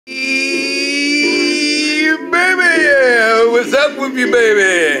Baby, yeah, what's up with you,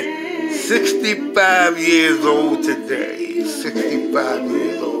 baby? 65 years old today. 65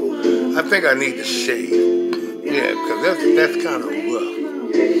 years old. I think I need to shave. Yeah, because that's kind of rough.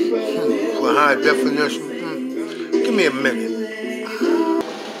 For high definition, give me a minute.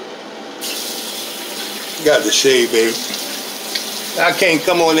 Got to shave, baby. I can't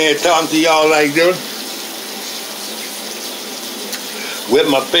come on there talking to y'all like this. Whip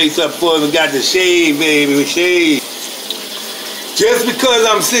my face up for it, got to shave, baby, shave. Just because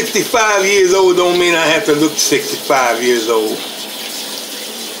I'm 65 years old don't mean I have to look 65 years old.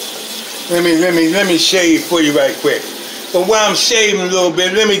 Let me shave for you right quick. But while I'm shaving a little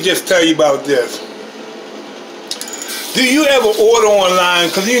bit, let me just tell you about this. Do you ever order online?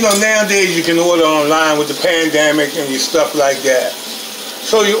 Because you know nowadays you can order online with the pandemic and your stuff like that.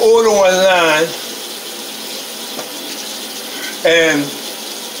 So you order online and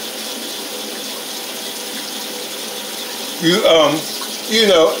you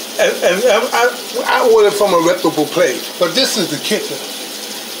know, and I ordered from a reputable place, but this is the kicker.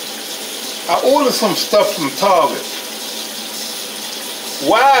 I ordered some stuff from Target.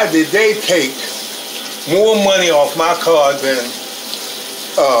 Why did they take more money off my card than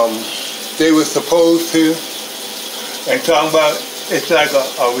they were supposed to? And talking about it's like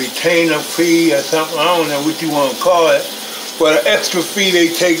a retainer fee or something. I don't know what you want to call it, but an extra fee they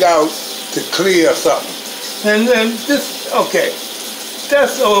take out to clear something. And then this, okay,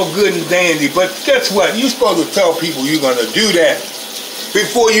 that's all good and dandy, but guess what? You're supposed to tell people you're going to do that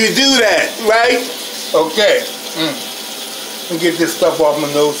before you do that, right? Okay. Let me get this stuff off my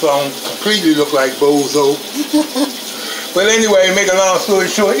nose so I don't completely look like bozo. But anyway, make a long story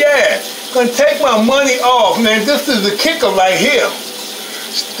short, yeah, gonna take my money off, man. This is the kicker right here.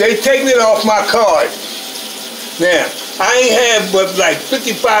 They taking it off my card. Now, I ain't have but like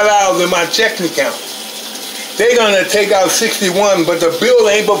 $55 in my checking account. They're gonna take out 61, but the bill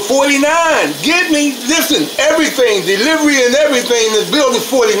ain't but 49. Get me? Listen, everything, delivery and everything, the bill is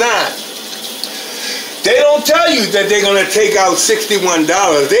 49. They don't tell you that they're gonna take out $61.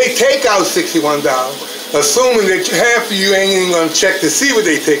 They take out $61, assuming that half of you ain't even gonna check to see what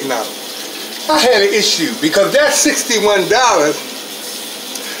they're taking out. I had an issue because that $61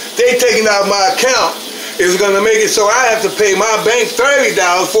 they taking out my account is going to make it so I have to pay my bank $30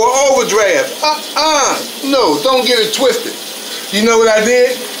 for an overdraft. No, don't get it twisted. You know what I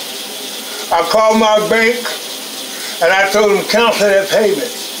did? I called my bank and I told them cancel that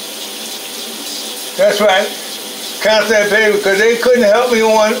payment. That's right, cancel that payment because they couldn't help me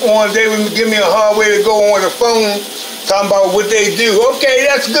on. They would give me a hard way to go on the phone talking about what they do. Okay,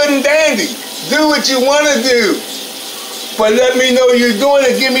 that's good and dandy. Do what you want to do. But let me know you're doing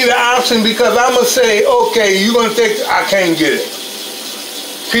it. Give me the option because I'm going to say, okay, you're going to take, I can't get it.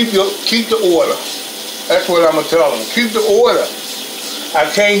 Keep the order. That's what I'm going to tell them. Keep the order. I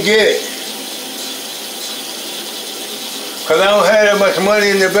can't get it. Because I don't have that much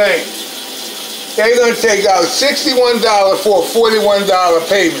money in the bank. They're going to take out $61 for a $41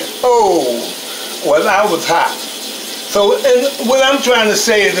 payment. Oh, well, I was hot. So, and what I'm trying to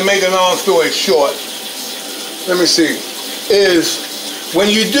say is, to make a long story short, let me see, is when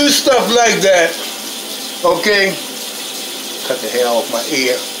you do stuff like that, okay, cut the hair off my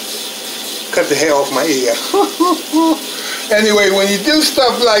ear. Cut the hair off my ear. Anyway, when you do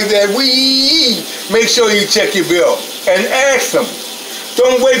stuff like that, make sure you check your bill and ask them.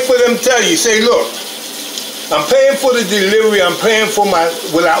 Don't wait for them to tell you. Say, look, I'm paying for the delivery. I'm paying for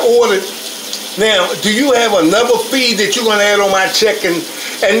what I ordered. Now, do you have another fee that you're going to add on my check? And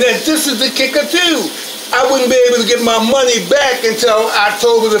then this is the kicker too. I wouldn't be able to get my money back until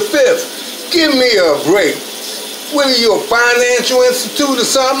October the 5th. Give me a break. What are you, a financial institute or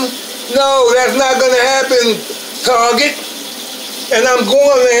something? No, that's not going to happen, Target. And I'm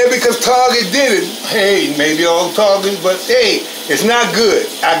going there because Target did it. Hey, maybe all Target, but hey, it's not good.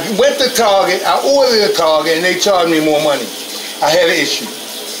 I went to Target, I ordered a Target, and they charged me more money. I had an issue.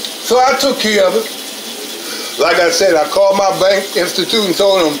 So I took care of it. Like I said, I called my bank institute and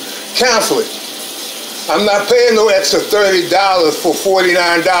told them, cancel it. I'm not paying no extra $30 for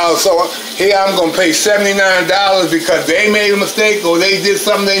 $49. So here I'm going to pay $79 because they made a mistake or they did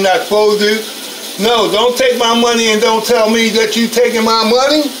something they're not supposed to do. No, don't take my money and don't tell me that you taking my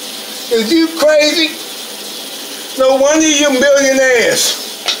money. Is you crazy? No wonder you're millionaires.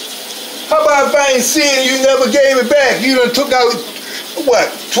 How about if I ain't seeing you never gave it back? You done took out, what,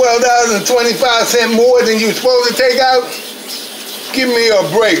 $12.25 more than you were supposed to take out? Give me a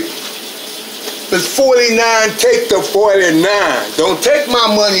break. It's 49, take the 49. Don't take my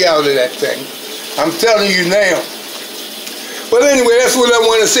money out of that thing. I'm telling you now. But anyway, that's what I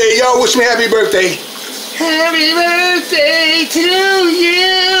want to say. Y'all wish me happy birthday. Happy birthday to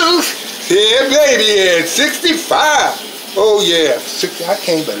you. Yeah, baby, at 65. Oh, yeah. 60, I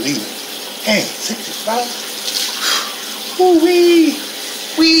can't believe it. Dang, 65. Ooh-wee.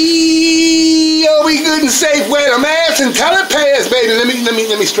 Oh, we good and safe. Wear the mask and tell it pass, baby. Let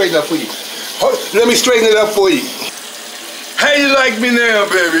me straighten up for you. Let me straighten it up for you. How you like me now,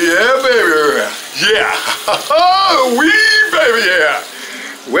 baby? Yeah, baby. Yeah. Oh, wee, baby, yeah.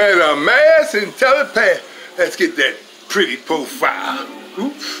 Wear the mask and tell it pass. Let's get that pretty profile.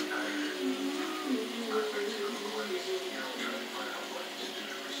 Oops.